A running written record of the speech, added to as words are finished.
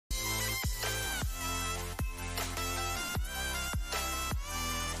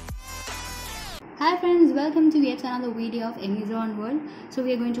Hi friends, welcome to yet another video of Amazon World. So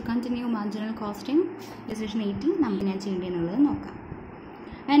we are going to continue marginal costing, decision 18.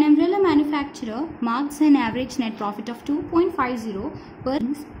 An umbrella manufacturer marks an average net profit of 2.50 per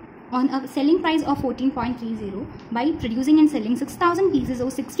on a selling price of 14.30 by producing and selling 6,000 pieces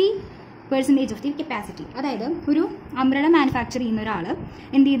or 60% of the capacity. അതായത് ഒരു umbrella manufacture ചെയ്യുന്ന ഒരാൾ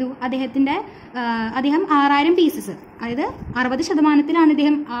എന്ത് ചെയ്തു, അദ്ദേഹം 6000 pieces, അതായത് 60%ലാണ്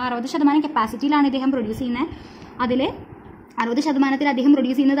ഇദ്ദേഹം 60% കപ്പാസിറ്റിയിലാണ് ഇദ്ദേഹം പ്രൊഡ്യൂസ് ചെയ്യുന്നത്. അതിൽ 60%ത്തിൽ അദ്ദേഹം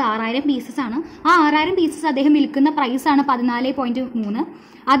പ്രൊഡ്യൂസ് ചെയ്യുന്നത് 6000 പീസസ് ആണ്. ആ 6000 പീസസ് അദ്ദേഹം വിൽക്കുന്ന പ്രൈസാണ് 14.3.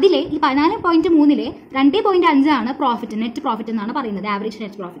 അതിലെ ഈ 14.3-ലെ 2.5 ആണ് പ്രോഫിറ്റ്, നെറ്റ് പ്രോഫിറ്റ് എന്നാണ് പറയുന്നത്, average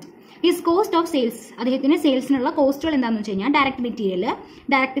net profit. His cost of sales, അദ്ദേഹത്തിന് സെയിൽസിനുള്ള കോസ്റ്റുകൾ എന്താണെന്ന് വെച്ച് കഴിഞ്ഞാൽ direct material,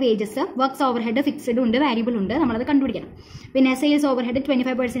 direct wages, works over head fixed ഉണ്ട്, വാരിയബിൾ ഉണ്ട്, നമ്മളത് കണ്ടുപിടിക്കണം. പിന്നെ സെയിൽസ് ഓവർ ഹെഡ്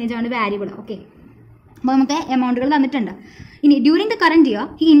 25% ആണ് വാരിയബിൾ. ഓക്കെ, അപ്പോൾ നമുക്ക് എമൗണ്ടുകൾ തന്നിട്ടുണ്ട്. ഇനി during the current year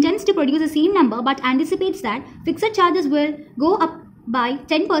he intense to produce the same number but ആന്റിസിപ്പേറ്റ്സ് that fixed charges will go up by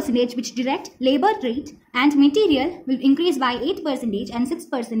 10%, which direct labor rate and material will increase by 8% and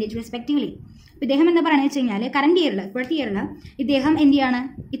 6% respectively. ഇദ്ദേഹം എന്താ പറയുന്നത് വെച്ച് കഴിഞ്ഞാൽ current ഇയറിൽ, ഇപ്പോഴത്തെ ഇയറിൽ ഇദ്ദേഹം എന്ത് ചെയ്യാണ്,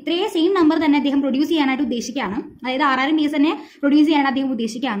 ഇത്രയും സെയിം നമ്പർ തന്നെ അദ്ദേഹം പ്രൊഡ്യൂസ് ചെയ്യാനായിട്ട് ഉദ്ദേശിക്കുകയാണ്. അതായത് 6000 പീസ് തന്നെ പ്രൊഡ്യൂസ് ചെയ്യാനായിട്ട് അദ്ദേഹം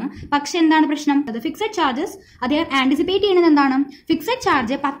ഉദ്ദേശിക്കുകയാണ്. പക്ഷെ എന്താണ് പ്രശ്നം, അത് ഫിക്സഡ് ചാർജസ് അദ്ദേഹം ആന്റിസിപ്പേറ്റ് ചെയ്യുന്നത് എന്താണ്, ഫിക്സഡ്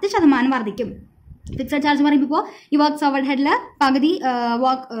ചാർജ് 10% വർദ്ധിക്കും. ഫിക്സഡ് ചാർജ് പറയുമ്പോൾ ഈ വർക്ക്സ് ഓവർ ഹെഡിൽ പകുതി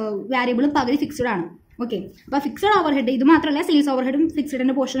വാരിയബിളും പകുതി ഫിക്സഡ് ആണ്. ഓക്കെ, അപ്പോൾ ഫിക്സഡ് ഓവർ ഹെഡ് ഇത് മാത്രമല്ല, സെയിൽസ് ഓവർ ഹെഡും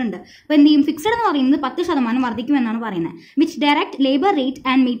ഫിക്സഡിന്റെ പോർഷൻ ഉണ്ട്. അപ്പോൾ എന്ത് ചെയ്യും, ഫിക്സഡ് എന്ന് പറയുന്നത് 10% വർദ്ധിക്കും എന്നാണ് പറയുന്നത്. Which direct labour rate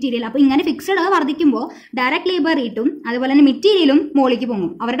and material, അപ്പോൾ ഇങ്ങനെ ഫിക്സഡ് വർദ്ധിക്കുമ്പോൾ ഡയറക്റ്റ് ലേബർ റേറ്റും അതുപോലെ തന്നെ മെറ്റീരിയലും മോളിലേക്ക് പോകും,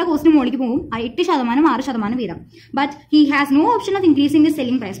 അവരുടെ കോസ്റ്റും മോളിലേക്ക് പോകും, 8%, 6% വീതം. But he has no option of increasing the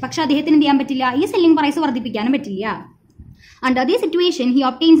selling price, പക്ഷെ അദ്ദേഹത്തിന് എന്ത് ചെയ്യാൻ പറ്റില്ല, ഈ സെല്ലിംഗ് പ്രൈസ് വർദ്ധിപ്പിക്കാനും പറ്റില്ല. Under this situation, he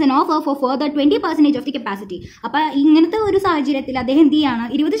obtains an offer for further 20% of the capacity. അപ്പോൾ ഇങ്ങനത്തെ ഒരു സാഹചര്യത്തിൽ അദ്ദേഹം എന്ത് ചെയ്യാണ്,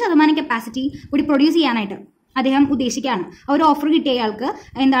 20% കപ്പാസിറ്റി കൂടി പ്രൊഡ്യൂസ് ചെയ്യാനായിട്ട് അദ്ദേഹം ഉദ്ദേശിക്കുകയാണ്. ആ ഒരു ഓഫർ കിട്ടിയ ആൾക്ക്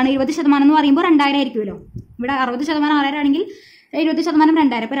എന്താണ്, 20% എന്ന് പറയുമ്പോൾ 2000 ആയിരിക്കുമല്ലോ. ഇവിടെ 60% 6000 ആണെങ്കിൽ 20%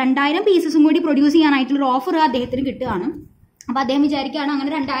 2000. അപ്പോൾ 2000 പീസസും കൂടി പ്രൊഡ്യൂസ് ചെയ്യാനായിട്ടുള്ള ഓഫർ അദ്ദേഹത്തിന് കിട്ടുകയാണ്. അപ്പോൾ അദ്ദേഹം വിചാരിക്കുകയാണ് അങ്ങനെ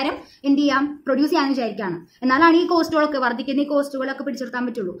 2000 എന്ത് ചെയ്യാം, പ്രൊഡ്യൂസ് ചെയ്യാമെന്ന് വിചാരിക്കുകയാണ്. എന്നാലാണ് ഈ കോസ്റ്റുകളൊക്കെ വർദ്ധിക്കുന്ന ഈ കോസ്റ്റുകളൊക്കെ പിടിച്ചെടുക്കാൻ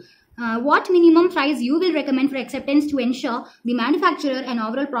പറ്റുള്ളൂ. What minimum price you will recommend for acceptance to ensure the manufacturer an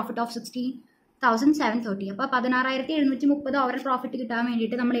overall profit of 60,730? അപ്പോൾ 16,730 ഓവറോൾ പ്രോഫിറ്റ് കിട്ടാൻ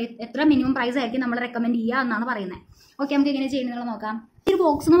വേണ്ടിയിട്ട് നമ്മൾ എത്ര മിനിമം പ്രൈസ് ആയിരിക്കും നമ്മൾ റെക്കമെൻഡ് ചെയ്യുക എന്നാണ് പറയുന്നത്. ഓക്കെ, നമുക്ക് എങ്ങനെ ചെയ്യുന്നത് നോക്കാം. ഈ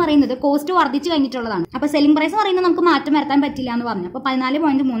ബോക്സ് എന്ന് പറയുന്നത് കോസ്റ്റ് വർദ്ധിച്ചു കഴിഞ്ഞിട്ടുള്ളതാണ്. അപ്പോൾ സെല്ലിംഗ് പ്രൈസ് പറയുന്നത് നമുക്ക് മാറ്റം വരുത്താൻ പറ്റില്ല എന്ന് പറഞ്ഞു. അപ്പോൾ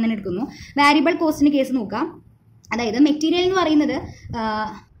 14.3 എടുക്കുന്നു. വാരിയബിൾ കോസ്റ്റിന്റെ കേസ് നോക്കാം. അതായത് മെറ്റീരിയൽ എന്ന് പറയുന്നത്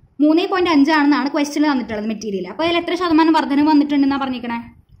 3.5 ആണെന്നാണ് ക്വസ്റ്റ്യൻ തന്നിട്ടുള്ളത് മെറ്റീരിയൽ. അപ്പോൾ അതിൽ എത്ര ശതമാനം വർധന വന്നിട്ടുണ്ടെന്നാണ് പറഞ്ഞിരിക്കണേ,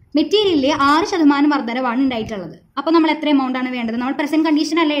 മെറ്റീരിയലിൽ 6% വർധനവാണ് ഉണ്ടായിട്ടുള്ളത്. അപ്പോൾ നമ്മൾ എത്ര എമൗണ്ട് ആണ് വേണ്ടത്, നമ്മൾ പ്രസന്റ്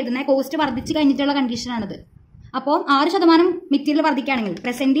കണ്ടീഷൻ അല്ല എഴുതുന്നത്, കോസ്റ്റ് വർദ്ധിച്ചു കഴിഞ്ഞിട്ടുള്ള കണ്ടീഷനാണത്. അപ്പോൾ 6% മെറ്റീരിയൽ വർദ്ധിക്കുകയാണെങ്കിൽ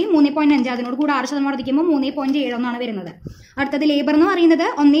പ്രസന്റ് 3.5, അതിനോട് കൂടെ 6% വർദ്ധിക്കുമ്പോൾ 3.7 എന്നാണ് വരുന്നത്. അടുത്തത് ലേബർ എന്ന് പറയുന്നത്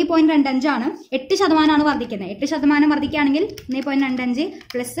 1.25 ആണ്, 8% വർദ്ധിക്കുന്നത്. 8% വർദ്ധിക്കുകയാണെങ്കിൽ 1.25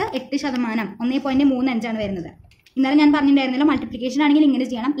 പ്ലസ് 8% 1.35 ആണ് വരുന്നത്. ഇന്നലെ ഞാൻ പറഞ്ഞിട്ടുണ്ടായിരുന്നില്ല, മൾട്ടിപ്ലിക്കേഷൻ ആണെങ്കിൽ ഇങ്ങനെ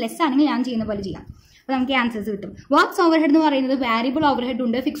ചെയ്യണം, പ്ലസ് ആണെങ്കിൽ ഞാൻ ചെയ്യുന്ന പോലെ ചെയ്യാം. അപ്പോൾ നമുക്ക് ആൻസേഴ്സ് കിട്ടും. വർക്ക്സ് ഓവർ ഹെഡ് എന്ന് പറയുന്നത് വാരിയബിൾ ഓവർ ഹെഡ്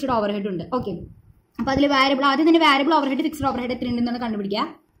ഉണ്ട്, ഫിക്സ്ഡ് ഓവർ ഹെഡ് ഉണ്ട്. ഓക്കെ, അപ്പോൾ അതിൽ വാരിയബിൾ ആദ്യം തന്നെ variable over head fixed over head എത്ര ഉണ്ടെന്ന് കണ്ടുപിടിക്കുക.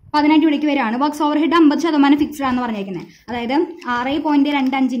 18 രൂപയ്ക്ക് വരെയാണ്. വർക്ക്സ് ഓവർ ഹെഡ് 50% ഫിക്സ്ഡ് ആണെന്ന് പറഞ്ഞേക്കുന്നത്. അതായത്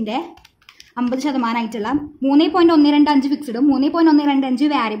 6.25-ന്റെ 50% ആയിട്ടുള്ള 3.125 ഫിക്സ്ഡും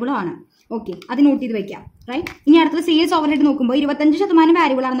 3.125 വാരിയബിളും ആണ്. ഓക്കെ, അത് നോട്ട് ചെയ്ത് വെക്കാം. റൈറ്റ്, ഇനി അടുത്തത് സെയിൽസ് ഓവർ ഹെഡ് നോക്കുമ്പോൾ 25%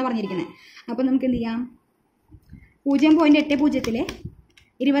 വാരിയബിൾ ആണെന്ന് പറഞ്ഞിരിക്കുന്നത്. അപ്പോൾ നമുക്ക് എന്ത് ചെയ്യാം, 0.80-ലെ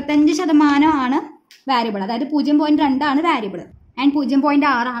 25% ആണ് വാരിയബിൾ, അതായത് 0.2 ആണ് വാരിയബിൾ ആൻഡ്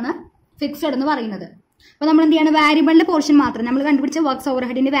 0.6 ആണ് ഫിക്സഡ് എന്ന് പറയുന്നത്. അപ്പോൾ നമ്മൾ എന്ത് ചെയ്യണം, വാരിയബിളിന്റെ പോർഷൻ മാത്രം നമ്മൾ കണ്ടുപിടിച്ച വർക്ക്സ് ഓവർ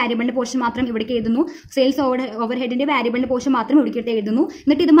ഹെഡിന്റെ വാരിയബിളിന്റെ പോർഷൻ മാത്രം ഇവിടേക്ക് എഴുതുന്നു, സെയിൽസ് ഓവർ ഹെഡിന്റെ വാരിയബിളിന്റെ പോർഷൻ മാത്രം ഇവിടേക്ക് എഴുതുന്നു.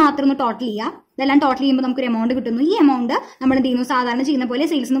 എന്നിട്ട് ഇത് മാത്രം ഒന്ന് ടോട്ടൽ ചെയ്യുക. ഇതെല്ലാം ടോട്ടൽ ചെയ്യുമ്പോൾ നമുക്കൊരു എമൗണ്ട് കിട്ടുന്നു. ഈ എമൗണ്ട് നമ്മൾ എന്ത് ചെയ്യുന്നു, സാധാരണ ചെയ്യുന്ന പോലെ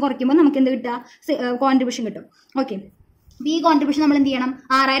സെയിൽസ് നിന്ന് കുറയ്ക്കുമ്പോൾ നമുക്ക് എന്ത് കിട്ടുക, കോൺട്രിബ്യൂഷൻ കിട്ടും. ഓക്കെ, ഈ കോൺട്രിബ്യൂഷൻ നമ്മൾ എന്ത് ചെയ്യണം,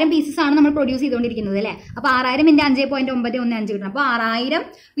 6000 പീസസ് ആണ് നമ്മൾ പ്രൊഡ്യൂസ് ചെയ്തുകൊണ്ടിരിക്കുന്നത് അല്ലേ. അപ്പോൾ 6000 × 5.915 കിട്ടണം. അപ്പോൾ 6000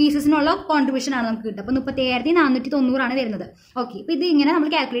 പീസസിനുള്ള കോൺട്രിബ്യൂഷൻ ആണ് നമുക്ക് കിട്ടുക. അപ്പോൾ 37,490 ആണ് വരുന്നത്. ഓക്കെ, അപ്പോൾ ഇത് ഇങ്ങനെ നമ്മൾ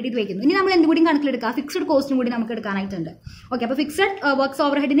കാൽക്കുലേറ്റ് ചെയ്ത് വെക്കുന്നു. ഇനി നമ്മൾ എന്തുകൂടി കണക്കിലെടുക്കുക, ഫിക്സഡ് കോസ്റ്റും കൂടി നമുക്ക് എടുക്കാനായിട്ടുണ്ട്. ഓക്കെ, അപ്പോൾ ഫിക്സഡ് വർക്ക്സ്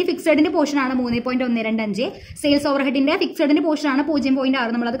ഓവർ ഹെഡിന്റെ ഫിക്സഡിന്റെ പോർഷൻ ആണ് 3.125, സെയിൽസ് ഓവർ ഹെഡിന്റെ ഫിക്സഡിന്റെ പോർഷൻ ആണ്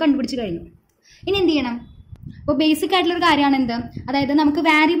 0.6. നമ്മളത് കണ്ടുപിടിച്ച് കഴിഞ്ഞു. ഇനി എന്ത് ചെയ്യണം, അപ്പോൾ ബേസിക് ആയിട്ടുള്ള ഒരു കാര്യമാണ് എന്ത്, അതായത് നമുക്ക്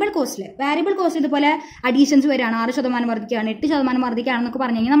വാരിയബിൾ കോസ്റ്റ് ഇതുപോലെ അഡീഷൻസ് വരികയാണ്, 6% വർദ്ധിക്കുകയാണ്, 8% വർദ്ധിക്കുകയാണെന്നൊക്കെ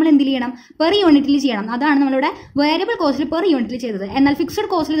പറഞ്ഞു കഴിഞ്ഞാൽ നമ്മൾ എന്ത് ചെയ്യണം, പെർ യൂണിറ്റിൽ ചെയ്യണം. അതാണ് നമ്മളിവിടെ വേരിയബിൾ കോസ്റ്റിൽ പെർ യൂണിറ്റിൽ ചെയ്തത്. എന്നാൽ ഫിക്സഡ്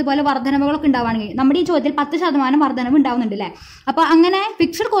കോസ്റ്റിൽ ഇതുപോലെ വർധനവുകളൊക്കെ ഉണ്ടാവുകയാണെങ്കിൽ, നമ്മുടെ ഈ ചോദ്യത്തിൽ 10% വർധനവ് ഉണ്ടാവുന്നുണ്ട് അല്ലേ. അപ്പോൾ അങ്ങനെ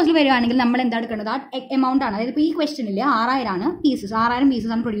ഫിക്സഡ് കോസ്റ്റിൽ വരികയാണെങ്കിൽ നമ്മൾ എന്താ എടുക്കേണ്ടത്, ആ എമൗണ്ട് ആണ്. അതായത് ഇപ്പോൾ ഈ ക്വസ്റ്റനിൽ 6000 ആണ് പീസസ്, 6000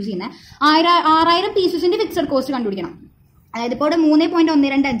 പീസസ് ആണ് പ്രൊഡ്യൂസ് ചെയ്യുന്നത്. 6000 പീസസിന്റെ ഫിക്സഡ് കോസ്റ്റ് കണ്ടുപിടിക്കണം. അതായത് ഇപ്പോൾ ഇവിടെ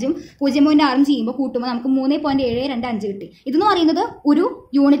 3.125 0.6 ചെയ്യുമ്പോൾ കൂട്ടുമ്പോൾ നമുക്ക് 3.725 കിട്ടി. ഇതെന്ന് പറയുന്നത് ഒരു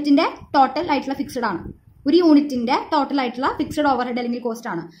യൂണിറ്റിന്റെ ടോട്ടൽ ആയിട്ടുള്ള ഫിക്സഡ് ആണ്. ഒരു യൂണിറ്റിന്റെ ടോട്ടൽ ആയിട്ടുള്ള ഫിക്സഡ് ഓവർഹെഡ് അല്ലെങ്കിൽ കോസ്റ്റ്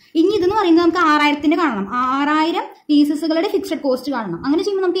ആണ്. ഇനി ഇതെന്ന് പറയുന്നത് നമുക്ക് 6000 കാണണം. 6000 പീസസുകളുടെ ഫിക്സഡ് കോസ്റ്റ് കാണണം. അങ്ങനെ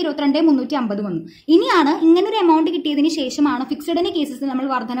ചെയ്യുമ്പോൾ നമുക്ക് 22,350 വന്നു. ഇനിയാണ് ഇങ്ങനെ ഒരു എമൗണ്ട് കിട്ടിയതിന് ശേഷമാണ് ഫിക്സഡിന്റെ കേസസ് നമ്മൾ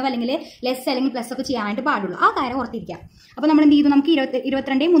വർധനവ് അല്ലെങ്കിൽ ലെസ് അല്ലെങ്കിൽ പ്ലസ് ഒക്കെ ചെയ്യാനായിട്ട് പാടുള്ളൂ. ആ കാര്യം ഓർത്തിരിക്കാം. അപ്പോൾ നമ്മൾ എന്ത് ചെയ്തു, നമുക്ക്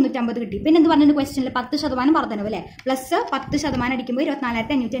 22,350 കിട്ടി. പിന്നെ എന്ത് പറഞ്ഞിട്ട് ക്വസ്റ്റനിൽ 10% വർധനവ് അല്ലേ, പ്ലസ് 10% അടിക്കുമ്പോൾ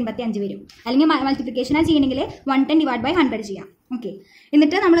 24,585 വരും. അല്ലെങ്കിൽ മൾട്ടിപ്ലിക്കേഷൻ ചെയ്യണമെങ്കിൽ 110/100 ചെയ്യാം. ഓക്കെ,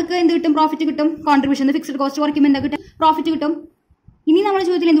 എന്നിട്ട് നമുക്ക് എന്ത് കിട്ടും, പ്രോഫിറ്റ് കിട്ടും. കോൺട്രിബ്യൂഷൻ ഫിക്സഡ് കോസ്റ്റ് കുറയ്ക്കുമ്പോൾ എന്താ കിട്ടും, പ്രോഫിറ്റ് കിട്ടും. ഇനി നമ്മുടെ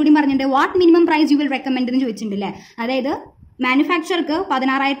ചോദ്യത്തിൽ എന്തുകൂടി പറഞ്ഞിട്ടുണ്ട്, what minimum praise you will recommend എന്ന് ചോദിച്ചിട്ടുണ്ടല്ലേ. അതായത് മാനുഫാക്ചർക്ക്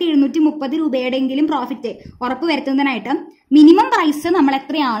 16,730 രൂപയുടെയെങ്കിലും പ്രോഫിറ്റ് ഉറപ്പ് വരുത്തുന്നതിനായിട്ട് മിനിമം പ്രൈസ് നമ്മൾ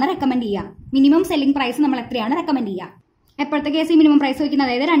എത്രയാണ് റെക്കമെൻഡ് ചെയ്യുക, മിനിമം സെല്ലിംഗ് പ്രൈസ് നമ്മൾ എത്രയാണ് റെക്കമെൻഡ് ചെയ്യുക. എപ്പോഴത്തെ കേസ് മിനിമം പ്രൈസ് ചോദിക്കുന്നത്,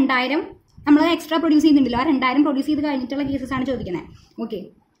 അതായത് 2000 നമ്മൾ എക്സ്ട്രാ പ്രൊഡ്യൂസ് ചെയ്യുന്നുണ്ടല്ലോ, 2000 പ്രൊഡ്യൂസ് ചെയ്ത് കഴിഞ്ഞിട്ടുള്ള കേസസ് ആണ് ചോദിക്കുന്നത്. ഓക്കെ,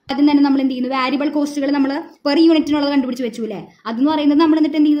 അതിന് തന്നെ നമ്മൾ എന്ത് ചെയ്യുന്നു, വാരിയബിൾ കോസ്റ്റുകൾ നമ്മൾ പെർ യൂണിറ്റിനുള്ളത് കണ്ടുപിടിച്ച് വെച്ചു അല്ലേ. അതെന്ന് പറയുന്നത് നമ്മൾ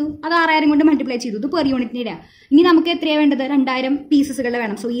എന്നിട്ട് എന്ത് ചെയ്തു, അത് 6000 കൊണ്ട് മൾട്ടിപ്ലൈ ചെയ്തു. ഇത് പെർ യൂണിറ്റിന്. ഇനി നമുക്ക് എത്രയാണ് വേണ്ടത്, 2000 പീസസുകൾ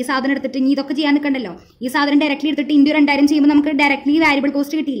വേണം. സോ ഈ സാധനം എടുത്തിട്ട് ഇനി ഇതൊക്കെ ചെയ്യാൻ നിൽക്കണ്ടല്ലോ. ഈ സാധനം ഡയറക്ട്ലി എടുത്തിട്ട് ഇൻറ്റു 2000 ചെയ്യുമ്പോൾ നമുക്ക് ഡയറക്ട്ലി വാരിയബിൾ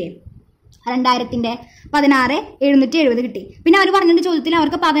കോസ്റ്റ് കിട്ടിയില്ലേ. 2000ന്റെ 16,770 കിട്ടി. പിന്നെ അവർ പറഞ്ഞിട്ട് ചോദ്യത്തിൽ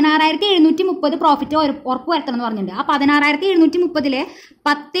അവർക്ക് 16,730 പ്രോഫിറ്റ് ഉറപ്പ് വരുത്തണം എന്ന് പറഞ്ഞിട്ടുണ്ട്. ആ 16,730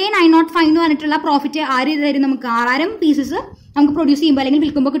 10,905 എന്ന് പറഞ്ഞിട്ടുള്ള പ്രോഫിറ്റ് ആര് തരും, നമുക്ക് 6000 പീസസ് നമുക്ക് പ്രൊഡ്യൂസ് ചെയ്യുമ്പോൾ അല്ലെങ്കിൽ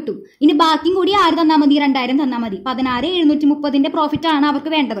വിൽക്കുമ്പോൾ കിട്ടും. ഇനി ബാക്കിയും കൂടി ആര് തന്നാൽ മതി, 2000 തന്നാൽ മതി. 16,730 പ്രോഫിറ്റ് ആണ് അവർക്ക്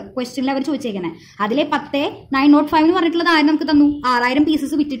വേണ്ടത്. ക്വസ്റ്റനിൽ അവർ ചോദിച്ചേക്കുന്നത് അതിലെ 10,905 എന്ന് പറഞ്ഞിട്ടുള്ളത് ആര് നമുക്ക് തന്നു, 6000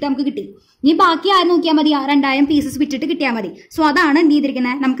 പീസസ് വിറ്റിട്ട് നമുക്ക് കിട്ടി. ഇനി ബാക്കി ആര് നോക്കിയാൽ മതി, 2000 പീസസ് വിറ്റിട്ട് കിട്ടിയാൽ മതി. സോ അതാണ് എന്ത്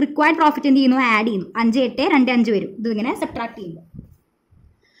ചെയ്തിരിക്കുന്നത്, നമുക്ക് റിക്വയർഡ് പ്രോഫിറ്റ് എന്ത് ചെയ്യുന്നു, ആഡ് ചെയ്യുന്നു. 5825 വരും. ഇതിങ്ങനെ സബ്ട്രാക്ട് ചെയ്യുമ്പോൾ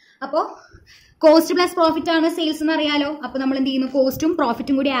അപ്പോൾ കോസ്റ്റ് പ്ലസ് പ്രോഫിറ്റ് ആണ് സെയിൽസ് എന്ന് അറിയാലോ. അപ്പോൾ നമ്മൾ എന്ത് ചെയ്യുന്നു, കോസ്റ്റും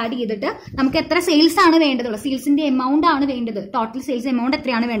പ്രോഫിറ്റും കൂടി ആഡ് ചെയ്തിട്ട് നമുക്ക് എത്ര സെയിൽസ് ആണ് വേണ്ടതുള്ളൂ, സെയിൽസിന്റെ എമൗണ്ട് ആണ് വേണ്ടത്. ടോട്ടൽ സെയിൽസ് എമൗണ്ട്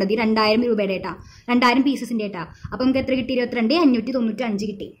എത്രയാണ് വേണ്ടത്, ഈ 2000 രൂപയുടെ ഏട്ടാ, 2000 പീസസിന്റെ ഏട്ടാ. അപ്പോൾ നമുക്ക് എത്ര കിട്ടി, 22,595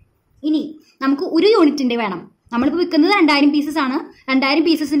 കിട്ടി. ഇനി നമുക്ക് ഒരു യൂണിറ്റിന്റെ വേണം. നമ്മളിപ്പോൾ വിൽക്കുന്നത് 2000 പീസസ് ആണ്. 2000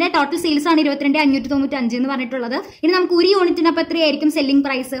 പീസസിന്റെ ടോട്ടൽ സെയിൽസ് ആണ് 22,595 എന്ന് പറഞ്ഞിട്ടുള്ളത്. ഇനി നമുക്ക് ഒരു യൂണിറ്റിന് അപ്പോൾ എത്രയായിരിക്കും സെല്ലിംഗ്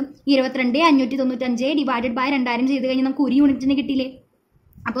പ്രൈസ്, 22,595 ഡിവൈഡഡ് ബൈ 2000 ചെയ്ത് കഴിഞ്ഞാൽ നമുക്ക് ഒരു യൂണിറ്റിന് കിട്ടിയില്ലേ.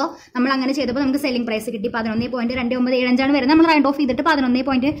 അപ്പോൾ നമ്മൾ അങ്ങനെ ചെയ്തപ്പോൾ നമുക്ക് സെല്ലിംഗ് പ്രൈസ് കിട്ടി 11.2975 വരുന്നത്. നമ്മൾ റൗണ്ട് ഓഫ് ചെയ്തിട്ട്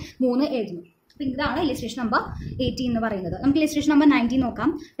 11.3 എഴുതുന്നു. അപ്പോൾ ഇതാണ് ഇലിസ്ട്രേഷൻ നമ്പർ 18 എന്ന് പറയുന്നത്. നമുക്ക് ഇലിസ്ട്രേഷൻ നമ്പർ 19 നോക്കാം.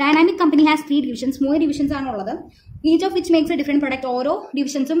 Dynamic company has 3 divisions. 3 divisions ആണുള്ളത്. Each of which makes A different product. ഓരോ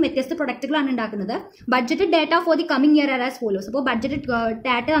ഡിവിഷൻസും വ്യത്യസ്ത പ്രൊഡക്റ്റുകളാണ് ഉണ്ടാക്കുന്നത്. Budgeted data for the coming year R as follows. അപ്പോൾ ബഡ്ജറ്റഡ്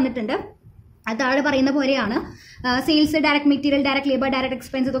ഡാറ്റ തന്നിട്ടുണ്ട്. അത് താഴെ പറയുന്ന പോലെയാണ്. Sales, direct material, direct labour, direct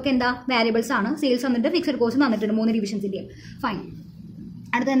expense, ഇതൊക്കെ എന്താ വാരിയബിൾസ് ആണ്. സെയിൽസ് വന്നിട്ട് ഫിക്സഡ് കോസ്റ്റ് തന്നിട്ടുണ്ട് 3 ഡിവിഷൻസിന്റെയും. ഫൈൻ.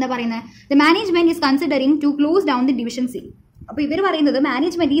 അടുത്ത എന്താ പറയുന്നത്, the management is considering to close down the division C. അപ്പോൾ ഇവർ പറയുന്നത്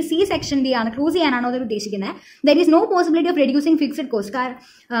മാനേജ്മെന്റ് ഈ സി സെക്ഷനിലെയാണ് ക്ലോസ് ചെയ്യാനാണോ അവർ ഉദ്ദേശിക്കുന്നത്. There is no possibility of reducing fixed cost.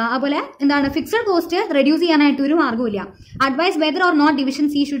 അതുപോലെ എന്താണ്, ഫിക്സഡ് കോസ്റ്റ് റെഡ്യൂസ് ചെയ്യാനായിട്ട് ഒരു മാർഗ്ഗമില്ല. Advice whether or not division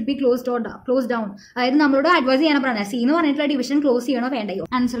C should be close down. അതായത് നമ്മളോട് അഡ്വൈസ് ചെയ്യാൻ പറഞ്ഞത് സി എന്ന് പറഞ്ഞിട്ടുള്ള ഡിവിഷൻ ക്ലോസ് ചെയ്യണോ വേണ്ടയോ.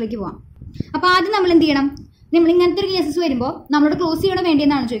 ആൻസറിലേക്ക് പോവാം. അപ്പോൾ ആദ്യം നമ്മൾ എന്ത് ചെയ്യണം, നമ്മൾ ഇങ്ങനത്തെ ഒരു കേസസ് വരുമ്പോൾ നമ്മളോട് ക്ലോസ് ചെയ്യണം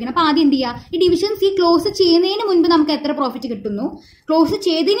വേണ്ടിയെന്നാണ് ചോദിക്കുന്നത്. അപ്പോൾ ആദ്യം എന്ത് ചെയ്യുക, ഈ ഡിവിഷൻ സി ക്ലോസ് ചെയ്യുന്നതിന് മുൻപ് നമുക്ക് എത്ര പ്രോഫിറ്റ് കിട്ടുന്നു, ക്ലോസ്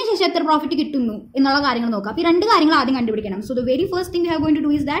ചെയ്തതിന് ശേഷം എത്ര പ്രോഫിറ്റ് കിട്ടുന്നു എന്നുള്ള കാര്യങ്ങൾ നോക്കാം. അപ്പോൾ ഈ 2 കാര്യങ്ങൾ ആദ്യം കണ്ടുപിടിക്കണം. So the very first thing we are going to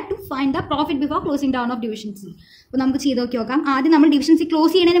do is that to find the profit before closing down of division C. അപ്പോൾ നമുക്ക് ചെയ്ത് നോക്കാം. ആദ്യം നമ്മൾ ഡിവിഷൻ സി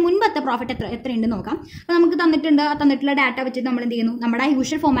ക്ലോസ് ചെയ്യുന്നതിന് മുൻപത്തെ പ്രോഫിറ്റ് എത്രയുണ്ട് നോക്കാം. അപ്പോൾ നമുക്ക് തന്നിട്ടുള്ള ഡാറ്റ വെച്ചിട്ട് നമ്മൾ എന്ത് ചെയ്യുന്നു, നമ്മുടെ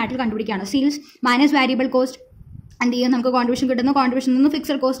usual ഫോമാറ്റിൽ കണ്ടുപിടിക്കുകയാണ്. Sales minus variable cost എന്ത് ചെയ്യുന്നു, നമുക്ക് കോൺട്രിബ്യൂഷൻ കിട്ടുന്നു. കോൺട്രിബ്യൂഷനിൽ നിന്ന്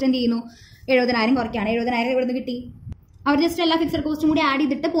ഫിക്സഡ് കോസ്റ്റ് എന്ത് ചെയ്യുന്നു, 70,000 കുറയ്ക്കുകയാണ്. 70,000 ഇവിടെ നിന്ന് കിട്ടി. അവർ ജസ്റ്റ് എല്ലാ ഫിക്സഡ് കോസ്റ്റും കൂടി ആഡ്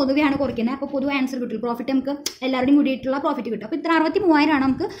ചെയ്തിട്ട് പൊതുവെയാണ് കുറയ്ക്കുന്നത്. അപ്പോൾ പൊതുവെ ആൻസർ കിട്ടും. പ്രോഫിറ്റ് നമുക്ക് എല്ലാവരുടെയും കൂടിയിട്ടുള്ള പ്രോഫിറ്റ് കിട്ടും. അപ്പോൾ ഇത്ര 63,000 ആണ്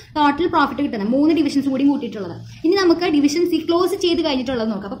നമുക്ക് ടോട്ടൽ പ്രോഫിറ്റ് കിട്ടുന്നത്, 3 ഡിവിഷൻസ് കൂടി കൂട്ടിയിട്ടുള്ളത്. ഇനി നമുക്ക് ഡിവിഷൻ സി ക്ലോസ് ചെയ്ത്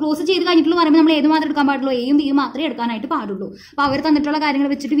കഴിഞ്ഞിട്ടുള്ളത് നോക്കാം. അപ്പോൾ ക്ലോസ് ചെയ്ത് കഴിഞ്ഞിട്ടുള്ള പറയുമ്പോൾ നമ്മൾ ഏത് മാത്രം എടുക്കാൻ പാടുള്ളൂ, എയും ബിയും മാത്രമേ എടുക്കാനായിട്ട് പാടുള്ളൂ. അപ്പോൾ അവർ തന്നിട്ടുള്ള കാര്യങ്ങൾ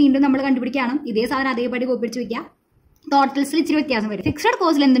വെച്ചിട്ട് വീണ്ടും നമ്മൾ കണ്ടുപിടിക്കുകയാണ്. ഇതേ സാധനം അതേപടി കോപ്പിടിച്ച് വയ്ക്കുക. ടോട്ടൽസിൽ ഇച്ചിരി വ്യത്യാസം വരും. ഫിക്സഡ്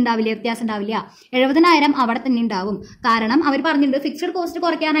കോസ്റ്റിൽ എന്തുണ്ടാവില്ല, വ്യത്യാസം ഉണ്ടാവില്ല. 70,000 അവിടെ തന്നെ ഉണ്ടാവും. കാരണം അവർ പറഞ്ഞിട്ടുണ്ട് ഫിക്സഡ് കോസ്റ്റ്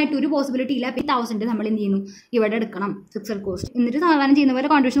കുറയ്ക്കാനായിട്ട് ഒരു പോസിബിലിറ്റി ഇല്ല. 1000 നമ്മൾ എന്ത് ചെയ്യുന്നു, ഇവിടെ എടുക്കണം ഫിക്സഡ് കോസ്റ്റ്. എന്നിട്ട് സാധാരണ ചെയ്യുന്ന പോലെ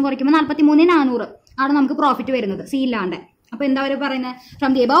കോൺട്രിബ്യൂഷൻ കുറയ്ക്കുമ്പോൾ 43,400 ആണ് നമുക്ക് പ്രോഫിറ്റ് വരുന്നത് സി ഇല്ലാണ്ട്. അപ്പോൾ എന്താ അവർ പറയുന്നത്,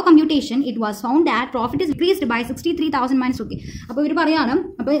 from the above computation it was found that profit is increased by 63,000 minus. Okay, അപ്പോൾ ഇവർ പറയാണ്,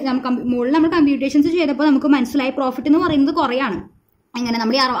 അപ്പോൾ മുകളിൽ നമ്മൾ കമ്പ്യൂട്ടേഷൻസ് ചെയ്തപ്പോൾ നമുക്ക് മനസ്സിലായി പ്രോഫിറ്റ് എന്ന് പറയുന്നത് കുറയാണ്. എങ്ങനെ,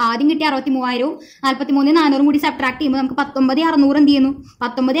 നമ്മൾ ആദ്യം കിട്ടിയ 63,000 43,400 കൂടി സബ്ട്രാക്ട് ചെയ്യുമ്പോൾ നമുക്ക് 19,600 എന്ത് ചെയ്യുന്നു,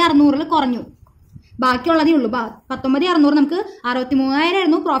 19,600 കുറഞ്ഞു. ബാക്കിയുള്ളതേ ഉള്ളൂ. 19,600 നമുക്ക്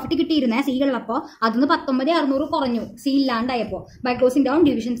 63,000 പ്രോഫിറ്റ് കിട്ടിയിരുന്നത് സികളുള്ളപ്പോൾ അതിന് 19,600 കുറഞ്ഞു C ഇല്ലാണ്ടായപ്പോൾ. By closing down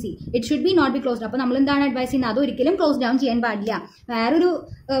division C it should be not be closed. അപ്പോൾ നമ്മൾ എന്താണ് അഡ്വൈസ് ചെയ്യുന്നത്? അത് ഒരിക്കലും ക്ലോസ് ഡൗൺ ചെയ്യാൻ പാടില്ല. വേറൊരു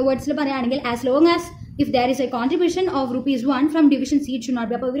വേർഡ്സിൽ പറയുകയാണെങ്കിൽ as long as if there is a contribution of ₹1 from division C it should not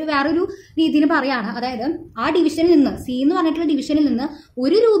be. അപ്പോൾ ഇവർ വേറൊരു രീതിയിൽ പറയാണ്, അതായത് ആ ഡിവിഷനിൽ നിന്ന് സി എന്ന് പറഞ്ഞിട്ടുള്ള ഡിവിഷനിൽ നിന്ന്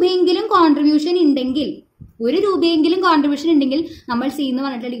 ₹1 കോൺട്രിബ്യൂഷൻ ഉണ്ടെങ്കിൽ നമ്മൾ സി എന്ന്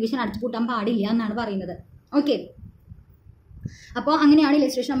പറഞ്ഞിട്ടുള്ള ഡിവിഷൻ അടച്ചു പൂട്ടാൻ പാടില്ല എന്നാണ് പറയുന്നത്. ഓക്കെ, അപ്പോൾ അങ്ങനെയാണ്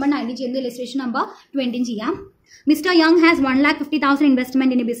ഇലസ്ട്രേഷൻ നമ്പർ 19 ചെയ്യുന്നത്. ഇലസ്ട്രേഷൻ നമ്പർ 20 ചെയ്യാം. Mister young has 1,50,000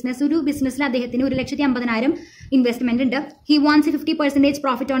 investment in business. ഒരു ബിസിനസ്സിൽ അദ്ദേഹത്തിന് 1,50,000 ഇൻവെസ്റ്റ്മെന്റ് ഉണ്ട്. He wants 50%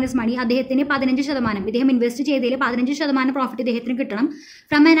 profit on his മണി. അദ്ദേഹത്തിന് 15%, ഇദ്ദേഹം ഇൻവെസ്റ്റ് ചെയ്തതിൽ 15% പ്രോഫിറ്റ് ഇദ്ദേഹത്തിന് കിട്ടണം.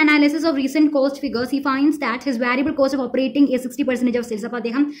 From an analysis of recent cost figures he finds that his variable cost of operating is 60% of sales. അപ്പോൾ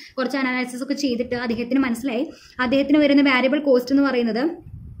അദ്ദേഹം കുറച്ച് അനാലിസിസ് ഒക്കെ ചെയ്തിട്ട് അദ്ദേഹത്തിന് മനസ്സിലായി അദ്ദേഹത്തിന് വരുന്ന വാരിയബിൾ കോസ്റ്റ് എന്ന് പറയുന്നത്,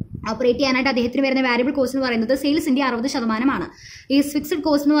 ഓപ്പറേറ്റ് ചെയ്യാനായിട്ട് അദ്ദേഹത്തിന് വരുന്ന വാരിയബിൾ കോസ്റ്റ് എന്ന് പറയുന്നത് സെയിൽസിന്റെ 60%. ഈ ഫിക്സഡ്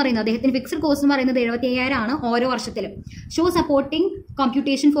കോസ്റ്റ് എന്ന് പറയുന്നത്, അദ്ദേഹത്തിന് ഫിക്സഡ് കോസ്റ്റ് എന്ന് പറയുന്നത് 75,000 ആണ് ഓരോ വർഷത്തിലും. Show supporting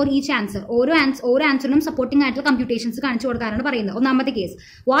computation for each answer. ഓരോ ആൻസറിനും സപ്പോർട്ടിംഗ് ആയിട്ടുള്ള കമ്പ്യൂട്ടേഷൻസ് കാണിച്ചു കൊടുക്കാനാണ് പറയുന്നത്. ഒന്നാമത്തെ case,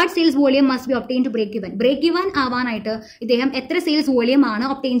 what sales volume must be obtain to break even. Break even ആവാനായിട്ട് ഇദ്ദേഹം എത്ര സെയിൽസ് വോളിയം ആണ്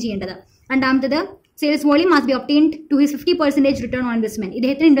ഒബ്റ്റെയിൻ ചെയ്യേണ്ടത്? രണ്ടാമത്തത്, sales volume must be obtained to his 50% return on investment.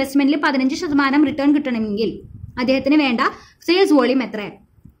 ഇദ്ദേഹത്തിന് ഇൻവെസ്റ്റ്മെന്റിൽ 15% റിട്ടേൺ കിട്ടണമെങ്കിൽ അദ്ദേഹത്തിന് വേണ്ട സെയിൽസ് വോളിയം എത്ര?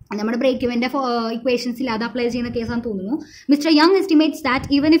 നമ്മുടെ ബ്രേക്ക് ഇവന്റെ ഇക്വേഷൻസിൽ അത് അപ്ലൈ ചെയ്യുന്ന കേസാണെന്ന് തോന്നുന്നു. Mister young estimates that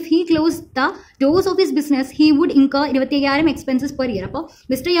even if he close the dose of his business he would incur 25,000 expenses per year. അപ്പോൾ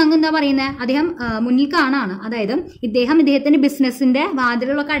മിസ്റ്റർ യങ് എന്താ പറയുന്നത്? അദ്ദേഹം മുന്നിൽ കാണാണ്, അതായത് ഇദ്ദേഹത്തിന്റെ ബിസിനസിന്റെ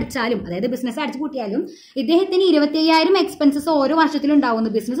വാതിലുകളൊക്കെ അടിച്ചാലും, അതായത് ബിസിനസ് അടിച്ചു കൂട്ടിയാലും ഇദ്ദേഹത്തിന് 25,000 എക്സ്പെൻസസ് ഓരോ വർഷത്തിലും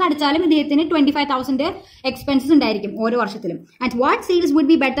ഉണ്ടാവുന്നു. ബിസിനസ് അടിച്ചാലും ഇദ്ദേഹത്തിന് 25,000 എക്സ്പെൻസസ് ഉണ്ടായിരിക്കും ഓരോ വർഷത്തിലും. And what sales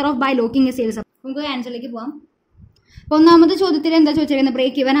would be better off by locking A sales. നമുക്ക് ആൻസറിലേക്ക് പോവാം. ഒന്നാമത്തെ ചോദ്യത്തിൽ എന്താ ചോദിച്ചിരിക്കുന്നത്?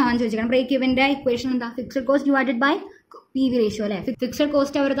 ബ്രേക്ക് ഇവൻ ആവാൻ ചോദിച്ചിരിക്കണം. ബ്രേക്ക് ഇവന്റെ ഇക്വേഷൻ എന്താ? Fixed cost divided by P V ratio അല്ലെ. ഫിക്സഡ്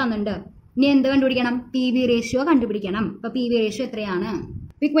കോസ്റ്റ് അവർ തന്നിട്ടുണ്ട്. ഇനി എന്ത് കണ്ടുപിടിക്കണം? പി വി റേഷ്യോ കണ്ടുപിടിക്കണം. അപ്പൊ പി വി റേഷ്യോ എത്രയാണ്?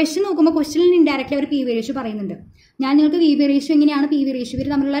 ഈ ക്വസ്റ്റ്യൻ നോക്കുമ്പോൾ ക്വസ്റ്റ്യനിൽ ഇൻഡയറക്ട്ലി അവർ പി വി റേഷ്യോ പറയുന്നുണ്ട്. ഞാൻ നിങ്ങൾക്ക് വി വി റേഷ്യോ എങ്ങനെയാണ് പി വി റേഷ്യോ ഇവർ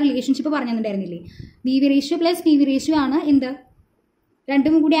തമ്മിലുള്ള റിലേഷൻഷിപ്പ് പറഞ്ഞു തന്നിട്ടുണ്ടായിരുന്നില്ലേ? V V ratio plus P V ratio ആണ് എന്ത്?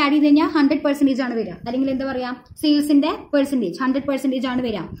 രണ്ടും കൂടി ആഡ് ചെയ്ത് കഴിഞ്ഞാൽ 100% ആണ് വരിക. അല്ലെങ്കിൽ എന്താ പറയാ, സെയിൽസിന്റെ പെർസെന്റേജ് 100% ആണ്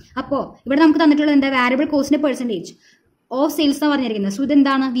വരിക. അപ്പോൾ ഇവിടെ നമുക്ക് തന്നിട്ടുള്ളത് എന്താ? വാരിയബിൾ കോസ്റ്റിന്റെ പെർസെന്റേജ് ഓഫ് സെയിൽസ് എന്ന് പറഞ്ഞിരിക്കുന്നത്. സോ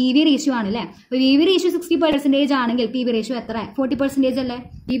ഇതെന്താണ്? വി വി റേഷ്യോ ആണ് അല്ലേ. വി വി റേഷ്യോ 60% ആണെങ്കിൽ പി വി റേഷ്യോ എത്ര? 40% അല്ലേ.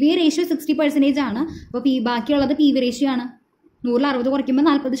 വി വി റേഷ്യോ 60% ആണ്. അപ്പോൾ ബാക്കിയുള്ളത് പി വി റേഷ്യോ ആണ്. 100-60 കുറയ്ക്കുമ്പോൾ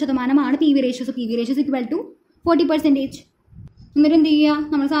 40% P V ratio. So P V ratio equal to 40%. എന്നിട്ട് എന്ത് ചെയ്യുക?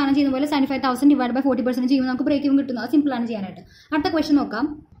 നമ്മൾ സാധനം ചെയ്യുന്ന പോലെ 75,000 ഡിവൈഡ് ബൈ 40% ചെയ്യുമ്പോൾ നമുക്ക് ബ്രേക്ക് ഇവൻ കിട്ടുന്നത്. സിമ്പിൾ ആണ് ചെയ്യാനായിട്ട്. അടുത്ത ക്വസ്റ്റ്യൻ നോക്കാം.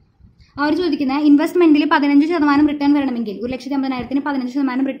 അവർ ചോദിക്കുന്ന ഇൻവെസ്റ്റ്മെന്റിൽ 15% റിട്ടേൺ വരണമെങ്കിൽ, 1,50,000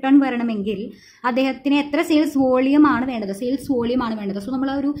 15% റിട്ടേൺ വരണമെങ്കിൽ അദ്ദേഹത്തിന് എത്ര സെയിൽസ് വോളിയം ആണ് വേണ്ടത്? സെയിൽസ് വോളിയം ആണ് വേണ്ടത്. സോ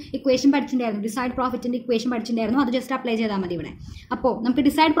നമ്മൾ ഒരു ഇക്വേഷൻ പഠിച്ചിട്ടുണ്ടായിരുന്നു, ഡിസൈഡ് പ്രോഫിറ്റിന്റെ ഇക്വേഷൻ പഠിച്ചിട്ടുണ്ടായിരുന്നു. അത് ജസ്റ്റ് അപ്ലൈ ചെയ്താൽ മതി ഇവിടെ. അപ്പോൾ നമുക്ക്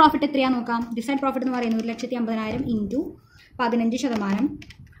ഡിസൈഡ് പ്രോഫിറ്റ് എത്രയാ നോക്കാം. ഡിസൈഡ് പ്രോഫിറ്റ് എന്ന് പറയുന്നത് 1,50,000 ഇൻറ്റു 15%.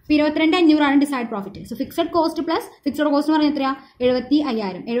 22,500 ആണ് decide profit. So fixed cost plus fixed cost എന്ന് പറഞ്ഞാൽ എത്രയാ?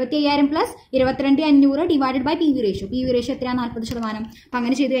 75,000. 75,000 plus 22,500 divided by P V ratio. P V ratio എത്രയാണ്? 40%. അപ്പം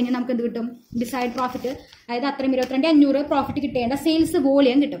അങ്ങനെ ചെയ്ത് കഴിഞ്ഞാൽ നമുക്ക് എന്ത് കിട്ടും? ഡിസൈഡ് പ്രോഫിറ്റ്, അതായത് അത്രയും 22,500 പ്രോഫിറ്റ് കിട്ടേണ്ട സെയിൽസ്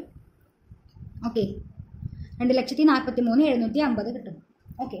വോളിയം കിട്ടും. ഓക്കെ, 2,43,750 കിട്ടും.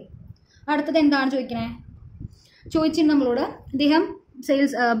 ഓക്കെ, അടുത്തത് എന്താണ് ചോദിക്കണേ? ചോദിച്ചിട്ട് നമ്മളോട് ഇദ്ദേഹം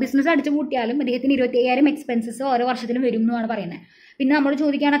സെയിൽസ് ബിസിനസ് അടിച്ചു കൂട്ടിയാലും ഇദ്ദേഹത്തിന് 25,000 എക്സ്പെൻസസ് ഓരോ വർഷത്തിലും വരും എന്നാണ് പറയുന്നത്. പിന്നെ നമ്മൾ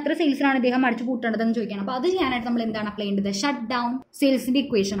ചോദിക്കുകയാണ് എത്ര സെയിൽസിലാണ് ഇദ്ദേഹം അടിച്ചു കൂട്ടേണ്ടതെന്ന് ചോദിക്കണം. അപ്പോൾ അത് ചെയ്യാനായിട്ട് നമ്മൾ എന്താണ് അപ്ലൈ ചെയ്യേണ്ടത്? ഷട്ട് ഡൗൺ സെയിൽസിന്റെ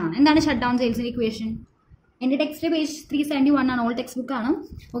ഇക്വേഷൻ ആണ്. എന്താണ് ഷട്ട് ഡൗൺ സെയിൽസിന്റെ ഇക്വേഷൻ? എൻ്റെ ടെക്സ്റ്റ് പേജ് 371 ആണ്, ഓൾ ടെക്സ്റ്റ് ബുക്ക് ആണ്.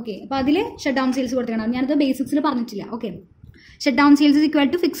 ഓക്കെ, അപ്പോൾ അതിൽ ഷട്ട് ഡൗൺ സെയിൽസ് കൊടുക്കണം. ഞാനത് ബേസിക്സിൽ പറഞ്ഞിട്ടില്ല. Okay, shut down sales is equal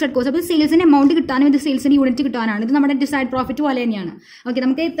to fixed cost. അപ്പോൾ സെയിൽസിന്റെ എമൗണ്ട് കിട്ടാനും ഇത് സെയിൽസിന്റെ യൂണിറ്റ് കിട്ടാനാണ്. ഇത് നമ്മുടെ ഡിസൈഡ് പ്രോഫിറ്റ് പോലെ തന്നെയാണ്. ഓക്കെ,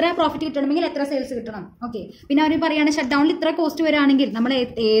 നമുക്ക് ഇത്ര പ്രോഫിറ്റ് കിട്ടണമെങ്കിൽ എത്ര സെയിൽസ് കിട്ടണം. ഓക്കെ, പിന്നെ അവർ പറയുകയാണ് ഷട്ട് ഡൗണിൽ ഇത്ര കോസ്റ്റ് വരികയാണെങ്കിൽ നമ്മൾ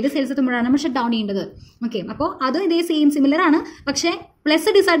ഏത് സെയിൽസ് എത്തുമ്പോഴാണ് നമ്മൾ ഷട്ട് ഡൗൺ ചെയ്യേണ്ടത്. ഓക്കെ, അപ്പോൾ അത് ഇതേ സെയിം സിമിലർ ആണ്. പക്ഷേ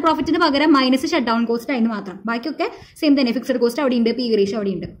പ്ലസ് ഡിസൈഡ് പ്രോഫിറ്റിന് പകരം മൈനസ് ഷട്ട് ഡൗൺ കോസ്റ്റ് ആയിരുന്നു മാത്രം. ബാക്കിയൊക്കെ സെയിം തന്നെ. ഫിക്സഡ് കോസ്റ്റ് അവിടെ ഉണ്ട്, പി വി റേഷ്യോ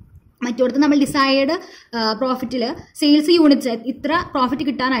അവിടെ ഉണ്ട്. മറ്റോടത്ത് നമ്മൾ ഡിസൈഡ് പ്രോഫിറ്റിൽ സെയിൽസ് യൂണിറ്റ്സ് ഇത്ര പ്രോഫിറ്റ്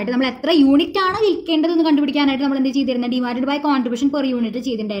കിട്ടാനായിട്ട് നമ്മൾ എത്ര യൂണിറ്റ് ആണ് വിൽക്കേണ്ടതെന്ന് കണ്ടുപിടിക്കാനായിട്ട് നമ്മൾ എന്ത് ചെയ്തിരുന്നത്? Divided by contribution per unit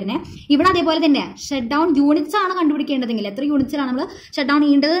ചെയ്തിട്ടുണ്ടായിരുന്നേ. ഇവിടെ അതേപോലെ തന്നെ ഷട്ട് ഡൗൺ യൂണിറ്റ്സ് ആണ് കണ്ടുപിടിക്കേണ്ടതെങ്കിൽ, എത്ര യൂണിറ്റ്സിലാണ് നമ്മൾ ഷട്ട് ഡൗൺ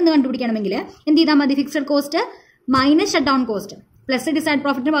ചെയ്യേണ്ടത് എന്ന് കണ്ടുപിടിക്കണമെങ്കിൽ എന്ത് ചെയ്താൽ മതി? Fixed cost minus shut down cost plus decide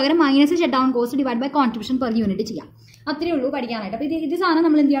പ്രോഫിറ്റിന് പകരം minus shut down cost divide by contribution per unit ചെയ്യാം. അത്രയേ ഉള്ളൂ പഠിക്കാനായിട്ട്. അപ്പോൾ ഇത് സാധനം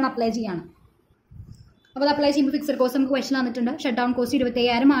നമ്മൾ എന്ത് ചെയ്യണം? അപ്ലൈ ചെയ്യണം. അപ്പോൾ അത് അപ്ലൈ ചെയ്യുമ്പോൾ ഫിക്സഡ് കോസ്റ്റ് നമുക്ക് ക്വസ്റ്റൻ വന്നിട്ടുണ്ട്. ഷട്ട് ഡൗൺ കോസ്റ്റ്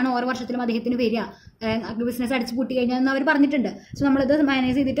 25,000 ആണ് ഓരോ വർഷത്തിലും അദ്ദേഹത്തിന് വരിക. ബിസിനസ് അടിച്ച് പൂട്ടി കഴിഞ്ഞാൽ എന്ന് അവർ പറഞ്ഞിട്ടുണ്ട്. സോ നമ്മളിത്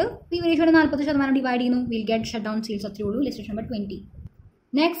മൈനസ് ചെയ്തിട്ട് പി വി റേഷ്യോയുടെ 40% ഡിവൈഡ് ചെയ്യുന്നു. Will get shut down sales. അത്രയേ ഉള്ളൂ. Illustration number 20.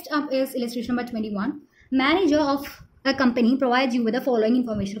 Next up is illustration number 21. Manager of a company provides you with the following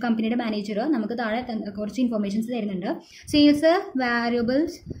information. കമ്പനിയുടെ മാനേജർ നമുക്ക് താഴെ കുറച്ച് ഇൻഫർമേഷൻസ് തരുന്നുണ്ട്. Sales,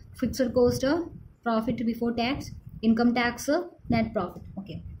 variables, fixed cost, profit before tax, income tax, net profit.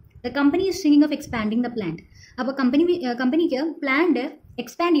 Okay, the company is thinking of expanding the plant. അപ്പോൾ കമ്പനിക്ക് plant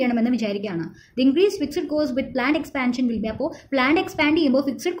expand ചെയ്യണമെന്ന് വിചാരിക്കുകയാണ്. The increase fixed cost with plant expansion will be. അപ്പോൾ plant expand ചെയ്യുമ്പോൾ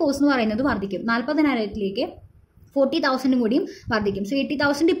fixed cost എന്ന് പറയുന്നത് വർദ്ധിക്കും. 40,000 40,000 കൂടിയും വർദ്ധിക്കും. സോ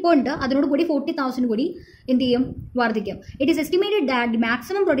 80,000 ഇപ്പോൾ ഉണ്ട്, അതിനോട് കൂടി 40,000 കൂടി എന്ത് ചെയ്യും, വർദ്ധിക്കും. It is estimated that the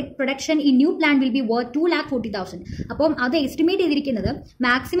maximum production in new plant will be worth 2,40,000. അപ്പം അത് എസ്റ്റിമേറ്റ് ചെയ്തിരിക്കുന്നത്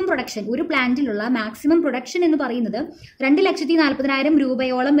മാക്സിമം പ്രൊഡക്ഷൻ, ഒരു പ്ലാന്റിലുള്ള മാക്സിമം പ്രൊഡക്ഷൻ എന്ന് പറയുന്നത് 2,40,000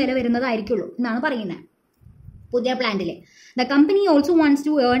 രൂപയോളം വില വരുന്നതായിരിക്കുള്ളൂ എന്നാണ് പറയുന്നത് പുതിയ പ്ലാന്റിൽ. The company also wants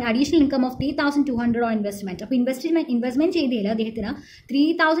to earn additional income of 3,200 on investment. അപ്പോൾ ഇൻവെസ്റ്റ്മെന്റ് ചെയ്തതിൽ അദ്ദേഹത്തിന്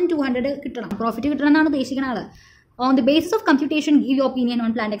 3,200 കിട്ടണം, പ്രോഫിറ്റ് കിട്ടണം എന്നാണ് ഉദ്ദേശിക്കുന്ന ആള്. On the basis of computation give your opinion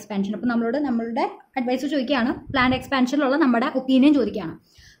on plant expansion. അപ്പോൾ നമ്മളുടെ അഡ്വൈസ് ചോദിക്കുകയാണ്, പ്ലാന്റ് എക്സ്പാൻഷനിലുള്ള നമ്മുടെ ഒപ്പീനിയൻ ചോദിക്കുകയാണ്.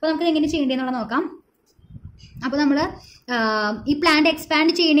 അപ്പോൾ നമുക്ക് എങ്ങനെ ചെയ്യേണ്ടതെന്നുള്ളത് നോക്കാം. അപ്പോൾ നമ്മൾ ഈ പ്ലാന്റ്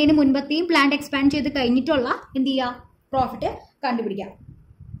എക്സ്പാൻഡ് ചെയ്യുന്നതിന് മുൻപത്തെയും പ്ലാന്റ് എക്സ്പാൻഡ് ചെയ്ത് കഴിഞ്ഞിട്ടുള്ള എന്ത് ചെയ്യുക, പ്രോഫിറ്റ് കണ്ടുപിടിക്കാം.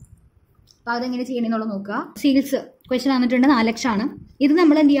 അപ്പോൾ അതെങ്ങനെ ചെയ്യണമെന്നുള്ളത് നോക്കുക. സെയിൽസ് ക്വസ്റ്റ്യൻ വന്നിട്ടുണ്ട്, 4 ലക്ഷമാണ്. ഇത്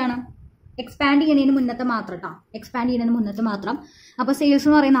നമ്മൾ എന്ത് ചെയ്യണം, എക്സ്പാൻഡ് ചെയ്യുന്നതിന് മുന്നത്തെ മാത്രം കേട്ടോ, എക്സ്പാൻഡ് ചെയ്യുന്നതിന് മുന്നത്തെ മാത്രം. അപ്പോൾ സെയിൽസ്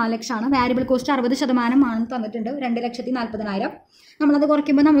എന്ന് പറയുന്നത് 4 ലക്ഷമാണ്. വാരിയബിൾ കോസ്റ്റ് 60% ആണെന്ന് തന്നിട്ടുണ്ട്, 2,40,000. നമ്മളത്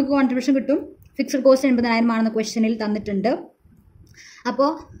കുറയ്ക്കുമ്പോൾ നമുക്ക് കോൺട്രിബ്യൂഷൻ കിട്ടും. ഫിക്സഡ് കോസ്റ്റ് 80,000 ആണെന്ന് ക്വസ്റ്റ്യനിൽ തന്നിട്ടുണ്ട്. അപ്പോൾ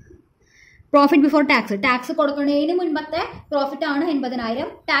പ്രോഫിറ്റ് ബിഫോർ ടാക്സ്, ടാക്സ് കൊടുക്കുന്നതിന് മുൻപത്തെ പ്രോഫിറ്റ് ആണ് 80,000.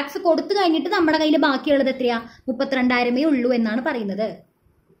 ടാക്സ് കൊടുത്തു കഴിഞ്ഞിട്ട് നമ്മുടെ കയ്യിൽ ബാക്കിയുള്ളത് എത്രയാ, 32,000 ഉള്ളൂ എന്നാണ് പറയുന്നത്.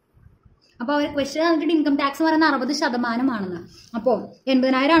 അപ്പോൾ അവർ ക്വസ്റ്റ്യൻ തന്നിട്ട് ഇൻകം ടാക്സ് പറയുന്ന 60% ആണെന്ന്. അപ്പോൾ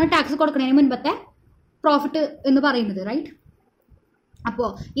 80,000 ആണ് ടാക്സ് കൊടുക്കുന്നതിന് മുൻപത്തെ പ്രോഫിറ്റ് എന്ന് പറയുന്നത്, റൈറ്റ്? അപ്പോൾ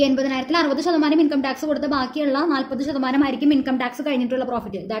ഈ 80,000-ൽ 60% ഇൻകം ടാക്സ് കൊടുത്ത ബാക്കിയുള്ള 40% ആയിരിക്കും ഇൻകം ടാക്സ് കഴിഞ്ഞിട്ടുള്ള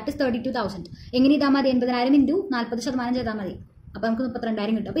പ്രോഫിറ്റ്. That is 32,000. എങ്ങനെ ചെയ്താൽ മതി, 80,000 ഇൻറ്റു 40% ചെയ്താൽ മതി. അപ്പോൾ നമുക്ക്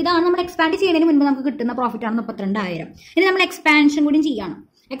 32,000 കിട്ടും. അപ്പോൾ ഇതാണ് നമ്മൾ എക്സ്പാൻഡ് ചെയ്യുന്നതിന് മുൻപ് നമുക്ക് കിട്ടുന്ന പ്രോഫിറ്റാണ് 32,000. ഇനി നമ്മൾ എക്സ്പാൻഷൻ കൂടി ചെയ്യണം.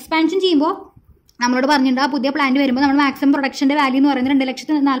 എക്സ്പാൻഷൻ ചെയ്യുമ്പോൾ നമ്മളോട് പറഞ്ഞിട്ടുണ്ട്, ആ പുതിയ പ്ലാന്റ് വരുമ്പോൾ നമ്മൾ മാക്സിമം പ്രൊഡക്ഷന്റെ വാല്യൂ എന്ന് പറയുന്നത്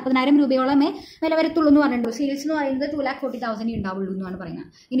 2,40,000 രൂപയോളമേ വില വരത്തുള്ളൂ എന്ന് പറഞ്ഞിട്ടുണ്ട്. സെയിൽസ് എന്ന് പറയുന്നത് 2,40,000 ഉണ്ടാവുള്ളൂ എന്നാണ് പറയുന്നത്.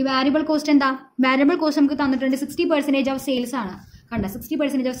 ഇനി വാരിയബിൾ കോസ്റ്റ് എന്താ, വാരിയബിൾ കോസ്റ്റ് നമുക്ക് തന്നിട്ടുണ്ട് 60% ഓഫ് സെയിൽസ് ആണ്. കണ്ട,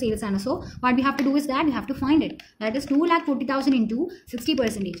 60% ഓഫ് സെയിൽസ് ആണ്. So what we have to do is that we have to find it. That is 2,40,000 into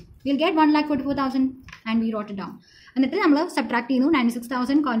 60%. Will get 1,44,000 and we wrote it down. എന്നിട്ട് നമ്മൾ subtract ചെയ്യുന്നു,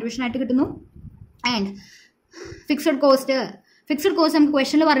 96,000 contribution ആയിട്ട് കിട്ടുന്നു. ആൻഡ് ഫിക്സഡ് കോസ്റ്റ് നമുക്ക്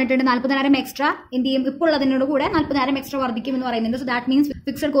ക്വസ്റ്റനിൽ പറഞ്ഞിട്ടുണ്ട് 40,000 എക്സ്ട്രാ എന്ത് ചെയ്യും, ഇപ്പോൾ ഉള്ളതിനോട് കൂടെ 40,000 എക്സ്ട്രാ വർദ്ധിക്കും എന്ന് പറയുന്നുണ്ട്. So that means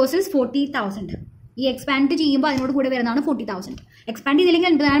fixed cost is 40,000. ഈ എക്സ്പാൻഡ് ചെയ്യുമ്പോൾ അതിനോട് കൂടെ വരുന്നതാണ് 40,000. എക്സ്പാൻഡ് ചെയ്തില്ലെങ്കിൽ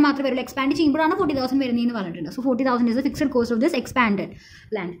 80,000 മാത്രമേ വരുള്ളൂ. എക്സ്പാൻഡ് ചെയ്യുമ്പോഴാണ് 40,000 വരുന്നതെന്ന് പറഞ്ഞിട്ടുണ്ട്. So 40,000 is the fixed cost of this expanded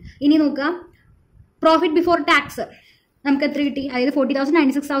plant. ഇനി നോക്കാം, പ്രോഫിറ്റ് ബിഫോർ ടാക്സ് നമുക്ക് എത്ര കിട്ടി, അതായത് 40,000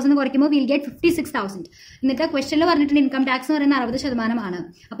 96,000 കുറയ്ക്കുമ്പോൾ വിൽ ഗെറ്റ് 56,000. എന്നിട്ട് ക്വസ്റ്റനിൽ പറഞ്ഞിട്ടുണ്ട് ഇൻകം ടാക്സ് എന്ന് പറയുന്നത് 60% ആണ്.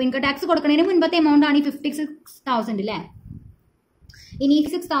 അപ്പോൾ ഇൻകം ടാക്സ് കൊടുക്കുന്നതിന് മുൻപത്തെ എമൗണ്ട് ആണ് ഈ 56,000 അല്ലേ. ഇനി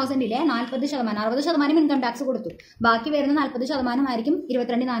 6,000-ലെ 40%, 60% ഇൻകം ടാക്സ് കൊടുത്തു. ബാക്കി വരുന്ന 40% ആയിരിക്കും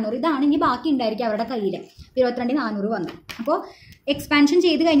 22,400. ഇതാണ് ഇനി ബാക്കി ഉണ്ടായിരിക്കും അവരുടെ കയ്യിൽ. 22,400 വന്നു. അപ്പോൾ എക്സ്പാൻഷൻ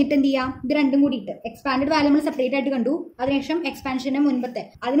ചെയ്ത് കഴിഞ്ഞിട്ട് എന്ത് ചെയ്യുക, ഇത് രണ്ടും കൂടിയിട്ട് എക്സ്പാൻഡഡ് വാല്യൂ നമ്മൾ സെപ്പറേറ്റ് ആയിട്ട് കണ്ടു. അതിനുശേഷം എക്സ്പാൻഷന്റെ മുൻപത്തെ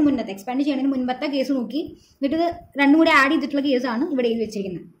എക്സ്പാൻഡ് ചെയ്യുന്നതിന് മുൻപത്തെ കേസ് നോക്കി, എന്നിട്ട് ഇത് രണ്ടും കൂടി ആഡ് ചെയ്തിട്ടുള്ള കേസാണ് ഇവിടെ എഴുതി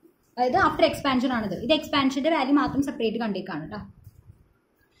വെച്ചിരിക്കുന്നത്. അതായത് ആഫ്റ്റർ എക്സ്പാൻഷൻ ആണിത്. ഇത് എക്സ്പാൻഷന്റെ വാല്യൂ മാത്രം സെപ്പറേറ്റ് കണ്ടേക്കാണ് കേട്ടോ.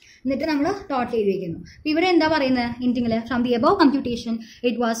 എന്നിട്ട് നമ്മൾ ടോട്ടൽ എഴുതി വയ്ക്കുന്നു. ഇവിടെ എന്താ പറയുന്നത്, ഇൻറ്റിങ്ങിൽ from the above computation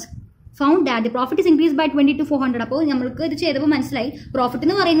it was found that the profit is increase by 22,400. അപ്പോൾ നമ്മൾക്ക് ഇത് ചെയ്തപ്പോൾ മനസ്സിലായി പ്രോഫിറ്റ്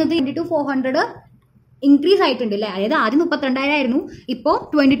എന്ന് പറയുന്നത് 22,400 ഇൻക്രീസ് ആയിട്ടുണ്ട് അല്ലേ. അതായത് ആദ്യം 32,000 ആയിരുന്നു, ഇപ്പോൾ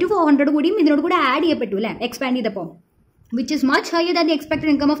 22,400 കൂടിയും ഇതിനോട് കൂടെ ആഡ് ചെയ്യപ്പെട്ടു അല്ലേ എക്സ്പാൻഡ് ചെയ്തപ്പോൾ. which is much higher than the expected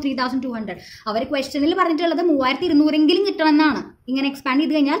income of 3,200. അവർ ക്വസ്റ്റനിൽ പറഞ്ഞിട്ടുള്ളത് 3,200 കിട്ടണം എന്നാണ്. ഇങ്ങനെ എക്സ്പാൻഡ്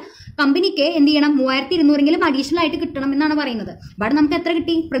ചെയ്ത് കഴിഞ്ഞാൽ കമ്പനിക്ക് എന്ത് ചെയ്യണം, 3,200 അഡീഷണൽ ആയിട്ട് കിട്ടണം എന്നാണ് പറയുന്നത്. ബട്ട് നമുക്ക് എത്ര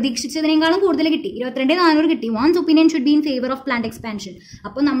കിട്ടി, പ്രതീക്ഷിച്ചതിനേക്കാളും കൂടുതൽ കിട്ടി, 22,400 കിട്ടി. Once opinion should be in favour of plant expansion.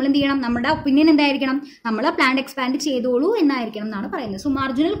 അപ്പോൾ നമ്മൾ എന്ത് ചെയ്യണം, നമ്മുടെ ഒപ്പീനിയൻ എന്തായിരിക്കണം, നമ്മൾ പ്ലാന്റ് എക്സ്പാൻഡ് ചെയ്തോളൂ എന്നായിരിക്കണം എന്നാണ് പറയുന്നത്. So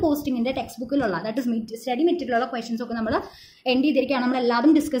marginal കോസ്റ്റിംഗിന്റെ text ബുക്കിലുള്ള that is study മെറ്റീരിയലുള്ള questions ഒക്കെ നമ്മൾ എൻഡ് ചെയ്തിരിക്കുകയാണ്. നമ്മൾ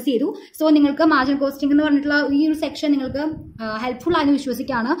എല്ലാവരും ഡിസ്കസ് ചെയ്തു. സോ നിങ്ങൾക്ക് മാർജിനൽ കോസ്റ്റിംഗ് എന്ന് പറഞ്ഞിട്ടുള്ള ഈ ഒരു സെക്ഷൻ നിങ്ങൾക്ക് ഹെൽപ്ഫുൾ ആണെന്ന്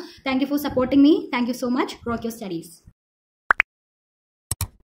വിശ്വസിക്കുകയാണ്. Thank you for supporting me. Thank you so much. Rock your studies.